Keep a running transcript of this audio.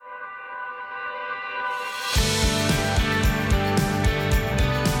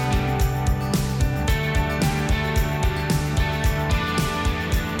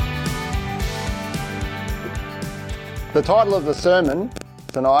The title of the sermon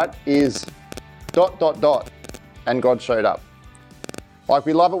tonight is ... and God showed up. Like,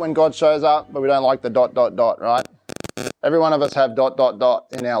 we love it when God shows up, but we don't like the ... right? Every one of us have ...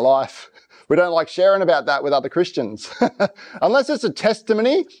 in our life. We don't like sharing about that with other Christians. Unless it's a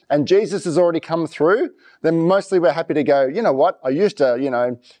testimony and Jesus has already come through, then mostly we're happy to go, you know what, I used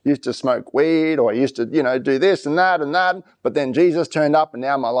to smoke weed, or I used to, do this and that, but then Jesus turned up and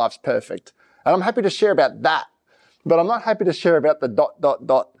now my life's perfect. And I'm happy to share about that, but I'm not happy to share about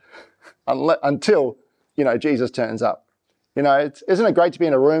the ... until, Jesus turns up. Isn't it great to be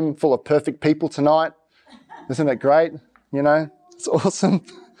in a room full of perfect people tonight? Isn't it great? It's awesome.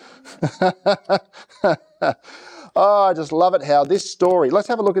 Oh, I just love it how this story, let's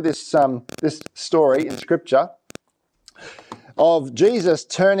have a look at this story in Scripture of Jesus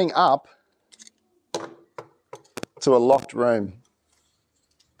turning up to a locked room.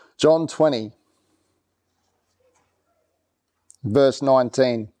 John 20, verse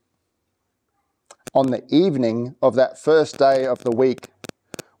 19. On the evening of that first day of the week,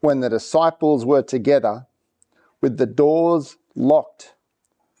 when the disciples were together with the doors locked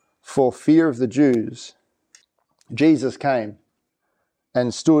for fear of the Jews, Jesus came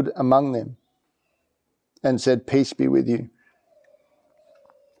and stood among them and said, "Peace be with you."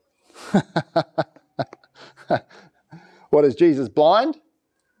 What, is Jesus blind?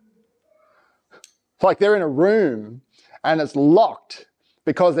 Like, they're in a room and it's locked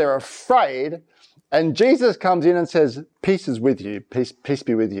because they're afraid, and Jesus comes in and says, "Peace is with you, peace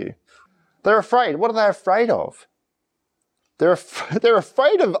be with you." They're afraid. What are they afraid of? They're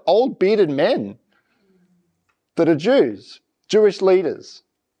afraid of old bearded men that are Jewish leaders.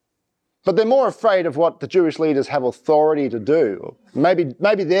 But they're more afraid of what the Jewish leaders have authority to do. Maybe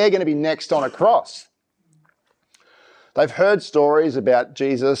they're going to be next on a cross. They've heard stories about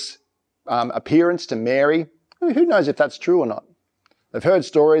Jesus' appearance to Mary. Who knows if that's true or not? They've heard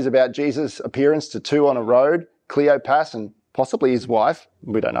stories about Jesus' appearance to two on a road, Cleopas and possibly his wife,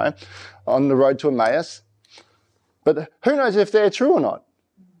 we don't know, on the road to Emmaus. But who knows if they're true or not?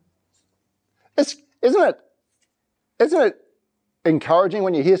 Isn't it encouraging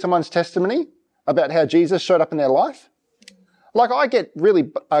when you hear someone's testimony about how Jesus showed up in their life? Like, I get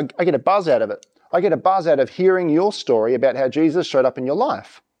a buzz out of it. I get a buzz out of hearing your story about how Jesus showed up in your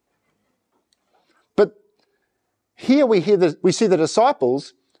life. But here we see the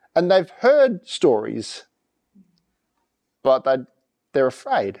disciples, and they've heard stories, but they're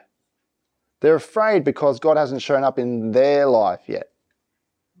afraid. They're afraid because God hasn't shown up in their life yet.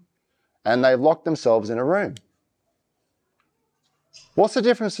 And they've locked themselves in a room. What's the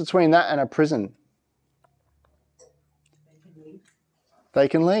difference between that and a prison? They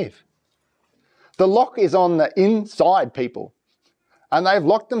can leave. The lock is on the inside people. And they've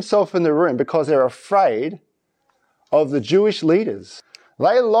locked themselves in the room because they're afraid of the Jewish leaders.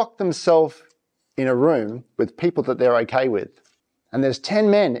 They lock themselves in a room with people that they're okay with. And there's 10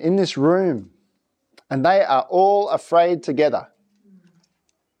 men in this room, and they are all afraid together.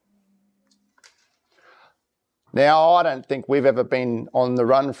 Now, I don't think we've ever been on the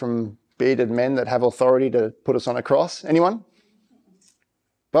run from bearded men that have authority to put us on a cross. Anyone?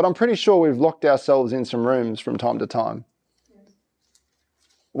 But I'm pretty sure we've locked ourselves in some rooms from time to time.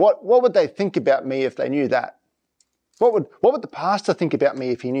 What would they think about me if they knew that? What would the pastor think about me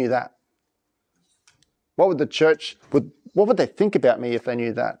if he knew that? What would the church, what would they think about me if they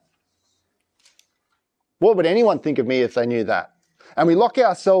knew that? What would anyone think of me if they knew that? And we lock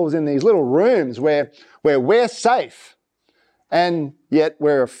ourselves in these little rooms where we're safe, and yet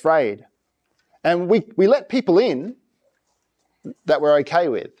we're afraid. And we let people in that we're okay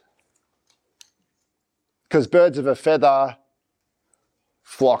with. Because birds of a feather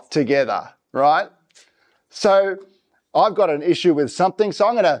flock together, right? So I've got an issue with something, so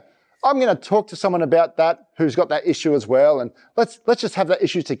I'm going to talk to someone about that who's got that issue as well, and let's just have that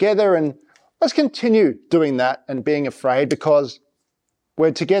issue together, and let's continue doing that and being afraid because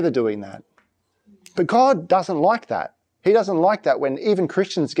we're together doing that. But God doesn't like that. He doesn't like that when even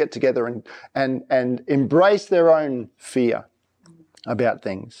Christians get together and embrace their own fear about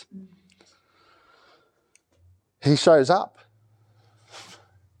things. He shows up.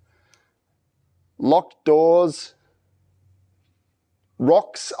 Locked doors,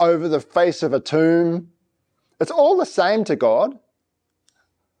 rocks over the face of a tomb. It's all the same to God.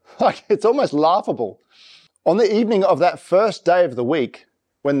 Like, it's almost laughable. On the evening of that first day of the week,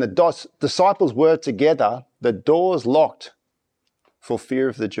 when the disciples were together, the doors locked for fear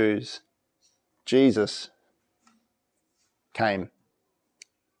of the Jews, Jesus came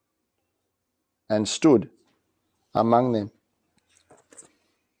and stood among them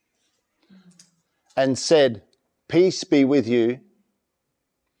and said, peace be with you.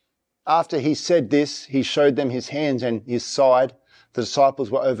 After he said this, he showed them his hands and his side. The disciples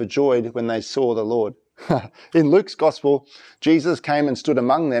were overjoyed when they saw the Lord. In Luke's gospel, Jesus came and stood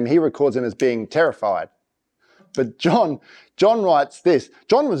among them. He records him as being terrified. But John writes this.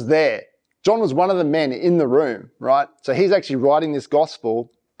 John was there. John was one of the men in the room, right? So he's actually writing this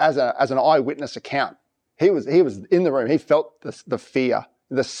gospel as an eyewitness account. He was in the room. He felt the fear,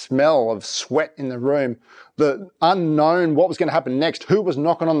 the smell of sweat in the room, the unknown, what was going to happen next, who was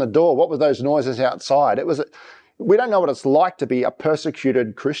knocking on the door, what were those noises outside. We don't know what it's like to be a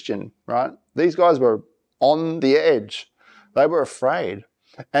persecuted Christian, right? These guys were on the edge. They were afraid.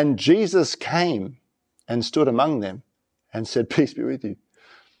 And Jesus came and stood among them and said, peace be with you.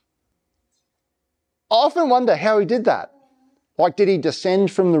 I often wonder how he did that. Like, did he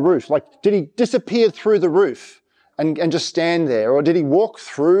descend from the roof? Like, did he disappear through the roof and just stand there? Or did he walk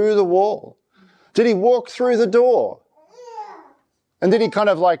through the wall? Did he walk through the door? And did he kind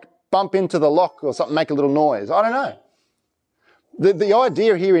of like bump into the lock or something, make a little noise? I don't know. The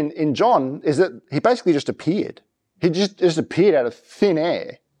idea here in John is that he basically just appeared. He just appeared out of thin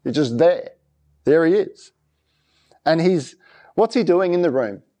air. He's just there. There he is. And what's he doing in the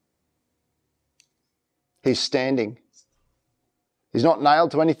room? He's standing. He's not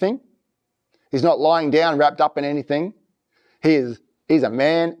nailed to anything. He's not lying down, wrapped up in anything. He's a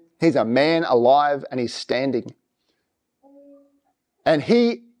man alive, and he's standing. And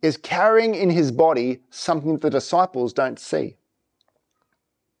he is carrying in his body something the disciples don't see.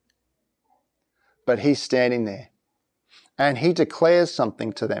 But he's standing there. And he declares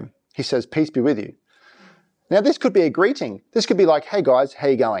something to them. He says, peace be with you. Now, this could be a greeting. This could be like, hey guys, how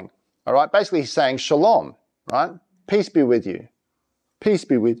you going? All right. Basically, he's saying shalom, right? Peace be with you. Peace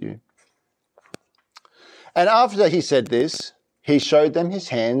be with you. And after he said this, he showed them his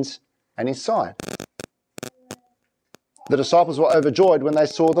hands and his side. The disciples were overjoyed when they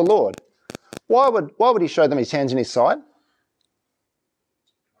saw the Lord. Why would he show them his hands and his side?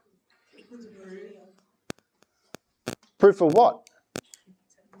 Proof of what?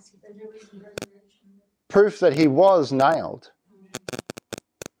 Proof that he was nailed.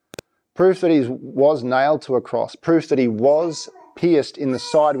 Proof that he was nailed to a cross. Proof that he was pierced in the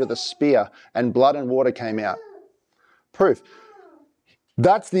side with a spear and blood and water came out. Proof.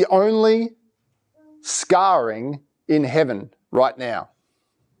 That's the only scarring in heaven right now.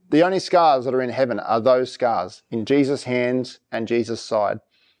 The only scars that are in heaven are those scars in Jesus' hands and Jesus' side.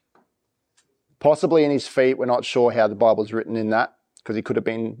 Possibly in his feet. We're not sure how the Bible's written in that, because he could have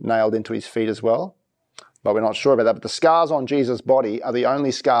been nailed into his feet as well. But we're not sure about that. But the scars on Jesus' body are the only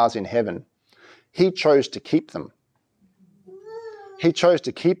scars in heaven. He chose to keep them. He chose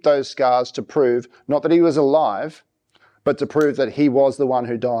to keep those scars to prove not that he was alive, but to prove that he was the one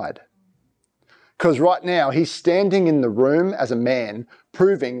who died. Because right now he's standing in the room as a man,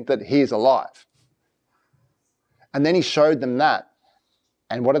 proving that he is alive. And then he showed them that.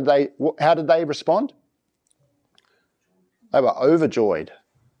 And how did they respond? They were overjoyed.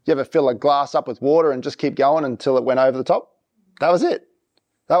 You ever fill a glass up with water and just keep going until it went over the top? That was it.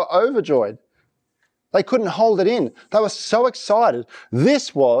 They were overjoyed. They couldn't hold it in. They were so excited.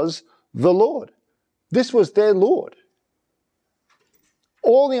 This was the Lord. This was their Lord.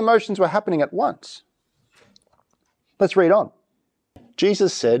 All the emotions were happening at once. Let's read on.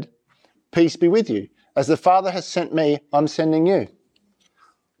 Jesus said, peace be with you. As the Father has sent me, I'm sending you.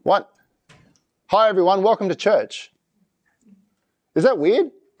 What? Hi everyone, welcome to church. Is that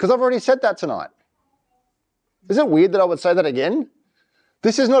weird? Because I've already said that tonight. Is it weird that I would say that again?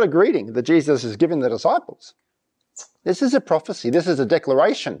 This is not a greeting that Jesus is giving the disciples. This is a prophecy. This is a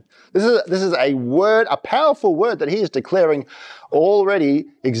declaration. This is a word, a powerful word that he is declaring already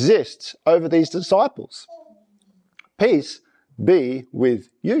exists over these disciples. Peace be with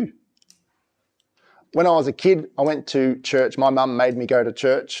you. When I was a kid, I went to church. My mum made me go to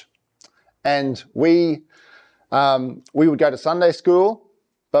church. And we would go to Sunday school.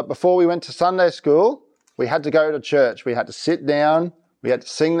 But before we went to Sunday school, we had to go to church. We had to sit down. We had to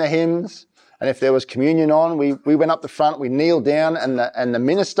sing the hymns. And if there was communion on, we went up the front, we kneeled down, and the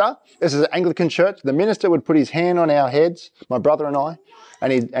minister, this is an Anglican church, the minister would put his hand on our heads, my brother and I,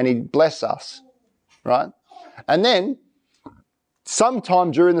 and he'd bless us, right? And then, sometime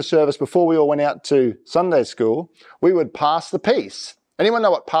during the service, before we all went out to Sunday school, we would pass the peace. Anyone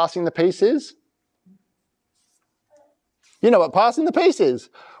know what passing the peace is? You know what passing the peace is.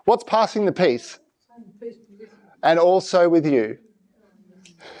 What's passing the peace? And also with you.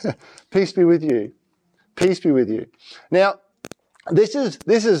 Peace be with you. Peace be with you. Now, this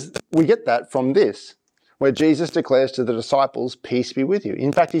is we get that from this. where Jesus declares to the disciples, peace be with you.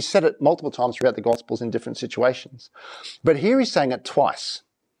 In fact, he said it multiple times throughout the Gospels in different situations. But here he's saying it twice.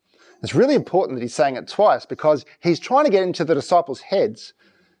 It's really important that he's saying it twice because he's trying to get into the disciples' heads.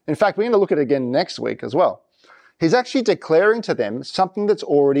 In fact, we're going to look at it again next week as well. He's actually declaring to them something that's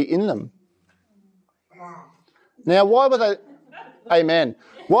already in them. Now, why were they, amen,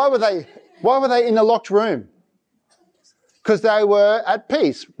 why were they in a locked room? Because they were at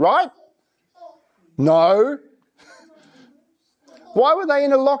peace, right? No. Why were they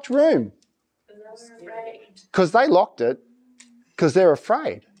in a locked room? Because they locked it, because they're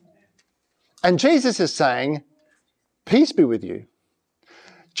afraid. And Jesus is saying, peace be with you.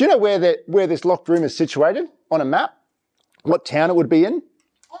 Do you know where this locked room is situated on a map? What town it would be in?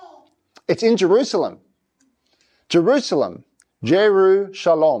 It's in Jerusalem. Jerusalem, Jeru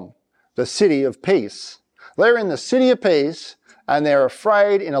Shalom, the city of peace. They're in the city of peace and they're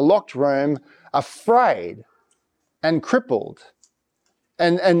afraid in a locked room, afraid and crippled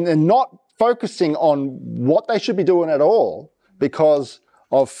and not focusing on what they should be doing at all because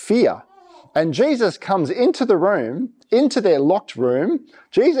of fear. And Jesus comes into the room, into their locked room.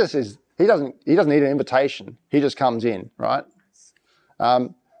 He doesn't need an invitation. He just comes in, right?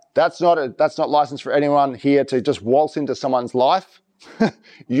 That's not licensed for anyone here to just waltz into someone's life.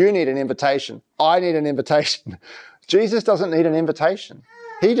 You need an invitation. I need an invitation. Jesus doesn't need an invitation.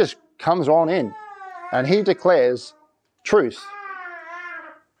 He just comes on in and he declares truth.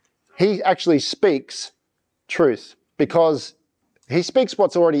 He actually speaks truth because he speaks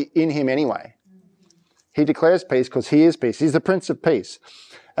what's already in him anyway. He declares peace because he is peace. He's the Prince of Peace.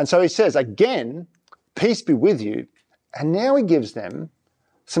 And so he says, again, peace be with you. And now he gives them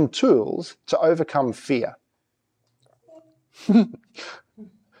some tools to overcome fear.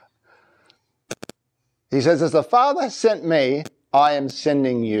 He says, as the Father sent me, I am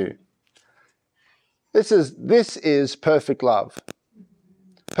sending you. This is perfect love.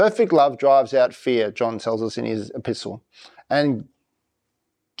 Perfect love drives out fear, John tells us in his epistle. And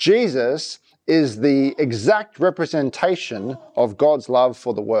Jesus is the exact representation of God's love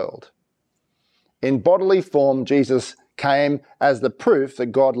for the world. In bodily form, Jesus came as the proof that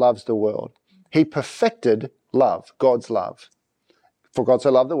God loves the world. He perfected love, God's love. For God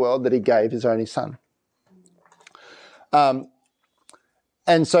so loved the world that he gave his only son.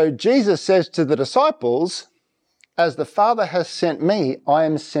 And so Jesus says to the disciples, as the Father has sent me, I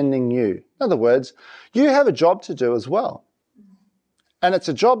am sending you. In other words, you have a job to do as well. And it's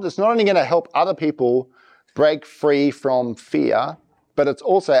a job that's not only going to help other people break free from fear, but it's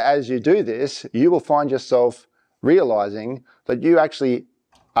also, as you do this, you will find yourself realizing that you actually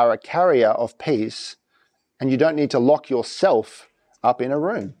are a carrier of peace and you don't need to lock yourself up in a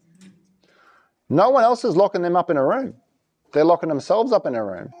room. No one else is locking them up in a room. They're locking themselves up in a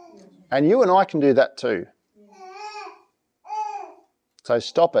room. And you and I can do that too. So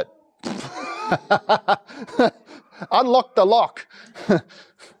stop it. Unlock the lock.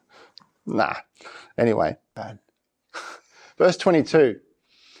 Nah. Anyway. Verse 22.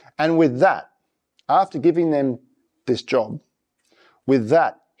 And with that, after giving them this job, with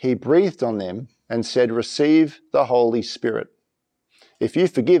that he breathed on them and said, receive the Holy Spirit. If you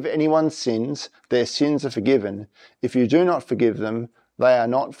forgive anyone's sins, their sins are forgiven. If you do not forgive them, they are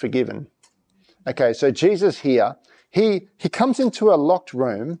not forgiven. Okay, so Jesus here, he comes into a locked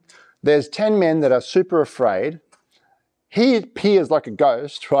room. There's 10 men that are super afraid. He appears like a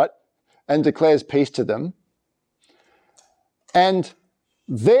ghost, right? And declares peace to them. And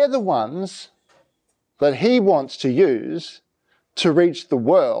they're the ones that he wants to use to reach the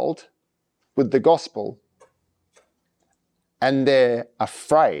world with the gospel. And they're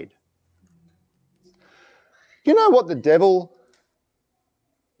afraid. You know what the devil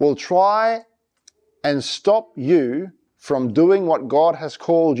will try and stop you from doing what God has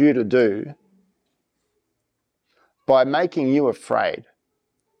called you to do by making you afraid.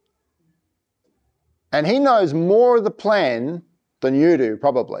 And he knows more of the plan than you do,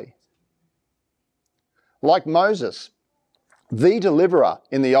 probably. Like Moses, the deliverer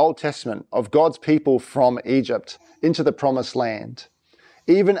in the Old Testament of God's people from Egypt into the promised land.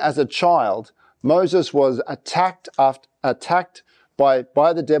 Even as a child, Moses was attacked by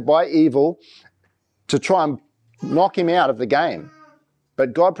evil to try and knock him out of the game.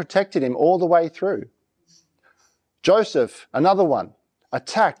 But God protected him all the way through. Joseph, another one,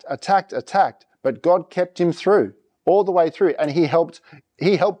 attacked, but God kept him through, all the way through. And he helped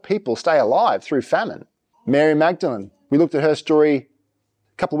people stay alive through famine. Mary Magdalene, we looked at her story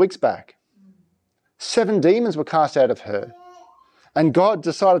a couple of weeks back. 7 demons were cast out of her. And God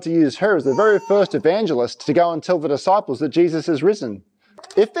decided to use her as the very first evangelist to go and tell the disciples that Jesus is risen.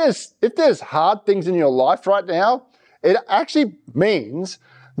 If there's hard things in your life right now, it actually means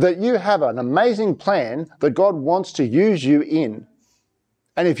that you have an amazing plan that God wants to use you in.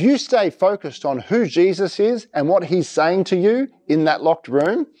 And if you stay focused on who Jesus is and what he's saying to you in that locked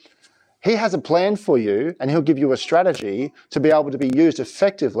room, he has a plan for you and he'll give you a strategy to be able to be used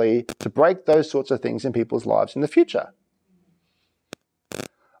effectively to break those sorts of things in people's lives in the future.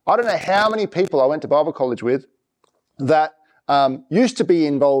 I don't know how many people I went to Bible college with that used to be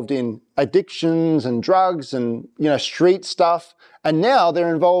involved in addictions and drugs and, street stuff. And now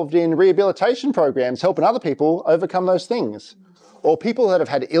they're involved in rehabilitation programs, helping other people overcome those things. Or people that have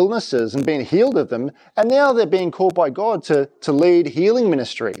had illnesses and been healed of them, and now they're being called by God to lead healing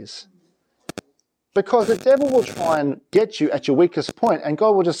ministries. Because the devil will try and get you at your weakest point, and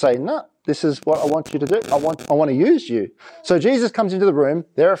God will just say, no, this is what I want you to do. I want to use you. So Jesus comes into the room,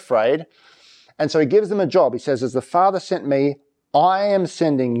 they're afraid, and so he gives them a job. He says, as the Father sent me, I am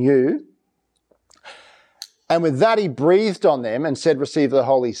sending you. And with that, he breathed on them and said, receive the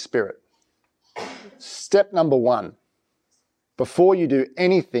Holy Spirit. Step number 1. Before you do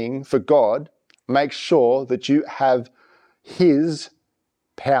anything for God, make sure that you have his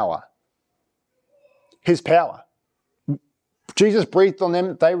power. His power. Jesus breathed on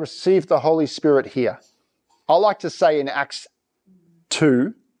them. They received the Holy Spirit here. I like to say in Acts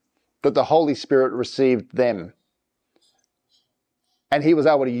 2 that the Holy Spirit received them. And he was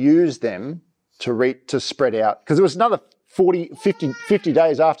able to use them to spread out. Because it was another 50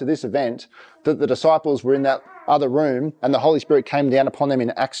 days after this event that the disciples were in that other room and the Holy Spirit came down upon them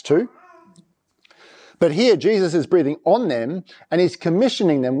in Acts 2. But here Jesus is breathing on them and he's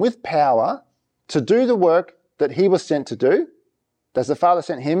commissioning them with power to do the work that he was sent to do. As the Father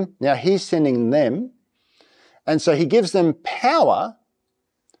sent him, now he's sending them. And so he gives them power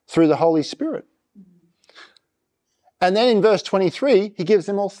through the Holy Spirit. And then in verse 23, he gives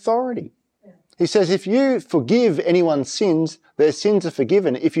them authority. He says, if you forgive anyone's sins, their sins are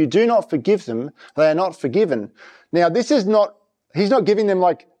forgiven. If you do not forgive them, they are not forgiven. Now, he's not giving them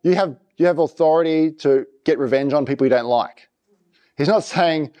like, you have authority to get revenge on people you don't like. He's not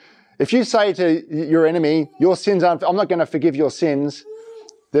saying, if you say to your enemy, your sins aren't, I'm not going to forgive your sins,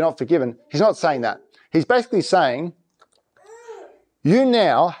 they're not forgiven. He's not saying that. He's basically saying, you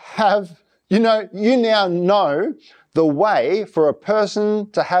now know the way for a person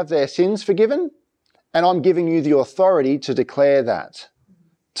to have their sins forgiven, and I'm giving you the authority to declare that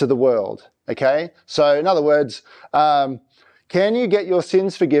to the world, okay? So in other words, can you get your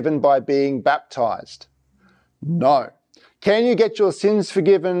sins forgiven by being baptized? No. Can you get your sins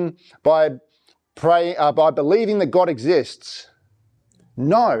forgiven by believing that God exists?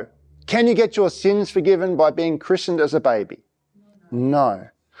 No. Can you get your sins forgiven by being christened as a baby? No.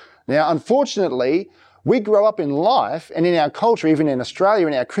 Now, unfortunately, we grow up in life and in our culture, even in Australia,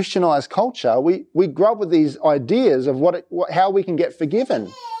 in our Christianized culture, we grow up with these ideas of how we can get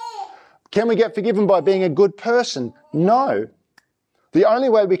forgiven. Can we get forgiven by being a good person? No. The only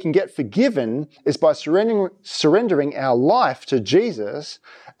way we can get forgiven is by surrendering our life to Jesus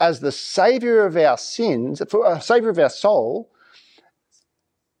as the Saviour of our sins, Saviour of our soul,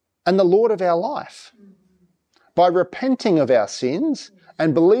 and the Lord of our life. By repenting of our sins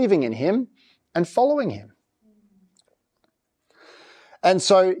and believing in him and following him. And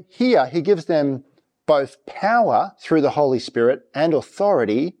so here he gives them both power through the Holy Spirit and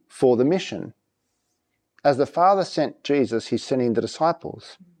authority for the mission. As the Father sent Jesus, he's sending the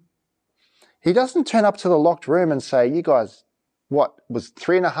disciples. He doesn't turn up to the locked room and say, you guys, what, was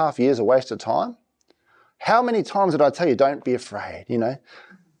 3.5 years a waste of time? How many times did I tell you, don't be afraid,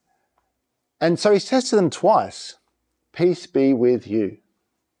 And so he says to them twice, peace be with you.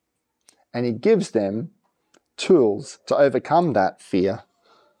 And he gives them tools to overcome that fear.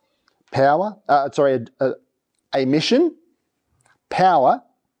 A mission, power,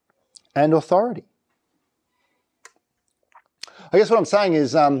 and authority. I guess what I'm saying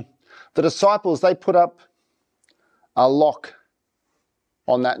is the disciples, they put up a lock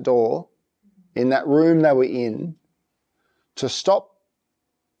on that door in that room they were in to stop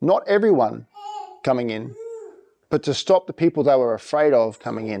not everyone coming in, but to stop the people they were afraid of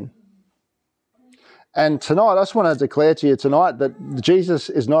coming in. And tonight, I just want to declare to you tonight that Jesus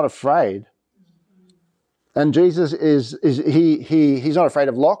is not afraid. And Jesus he's not afraid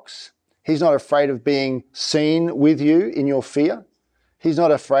of locks. He's not afraid of being seen with you in your fear. He's not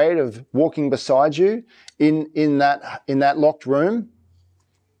afraid of walking beside you in that locked room.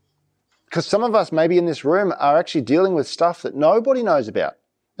 Because some of us maybe in this room are actually dealing with stuff that nobody knows about.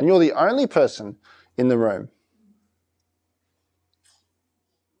 And you're the only person in the room.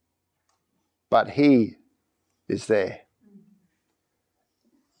 But he is there.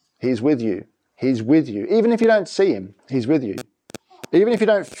 He's with you. He's with you. Even if you don't see him, he's with you. Even if you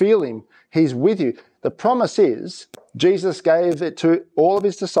don't feel him, he's with you. The promise is, Jesus gave it to all of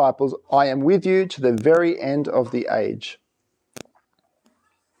his disciples, I am with you to the very end of the age.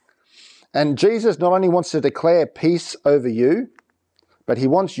 And Jesus not only wants to declare peace over you, but he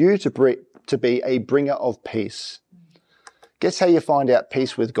wants you to be a bringer of peace. Guess how you find out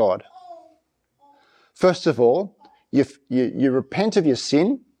peace with God? First of all, you repent of your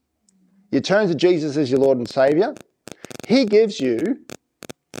sin. You turn to Jesus as your Lord and Saviour. He gives you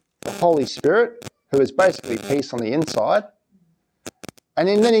the Holy Spirit, who is basically peace on the inside. And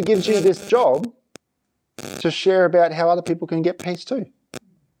then he gives you this job to share about how other people can get peace too.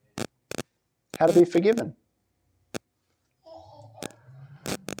 How to be forgiven.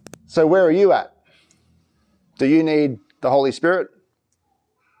 So where are you at? Do you need the Holy Spirit?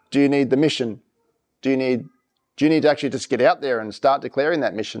 Do you need the mission? Do you need to actually just get out there and start declaring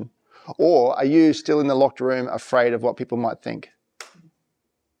that mission? Or are you still in the locked room afraid of what people might think?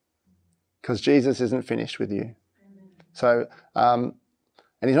 Because Jesus isn't finished with you. So, and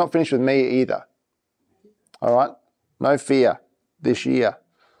he's not finished with me either. All right? No fear this year.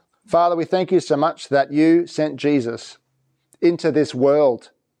 Father, we thank you so much that you sent Jesus into this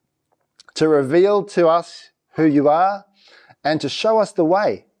world to reveal to us who you are and to show us the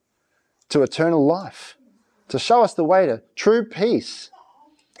way to eternal life, to show us the way to true peace.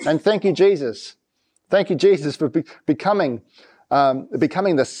 And thank you, Jesus. Thank you, Jesus, for becoming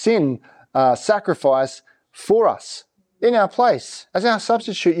the sin sacrifice for us in our place. As our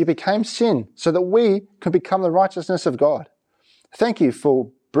substitute, you became sin so that we could become the righteousness of God. Thank you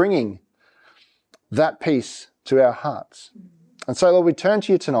for bringing that peace to our hearts. And so, Lord, we turn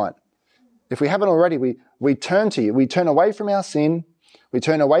to you tonight. If we haven't already, we turn to you. We turn away from our sin. We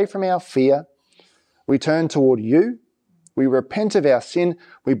turn away from our fear. We turn toward you. We repent of our sin.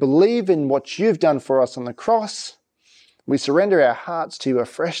 We believe in what you've done for us on the cross. We surrender our hearts to you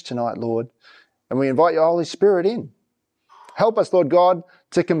afresh tonight, Lord, and we invite your Holy Spirit in. Help us, Lord God,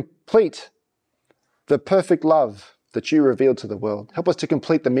 to complete the perfect love that you revealed to the world. Help us to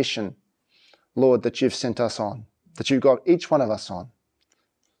complete the mission, Lord, that you've sent us on, that you've got each one of us on,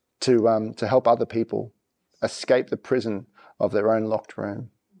 to help other people escape the prison of their own locked room.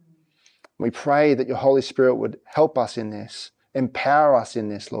 We pray that your Holy Spirit would help us in this, empower us in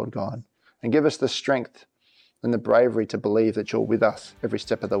this, Lord God, and give us the strength and the bravery to believe that you're with us every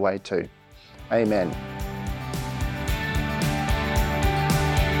step of the way too. Amen.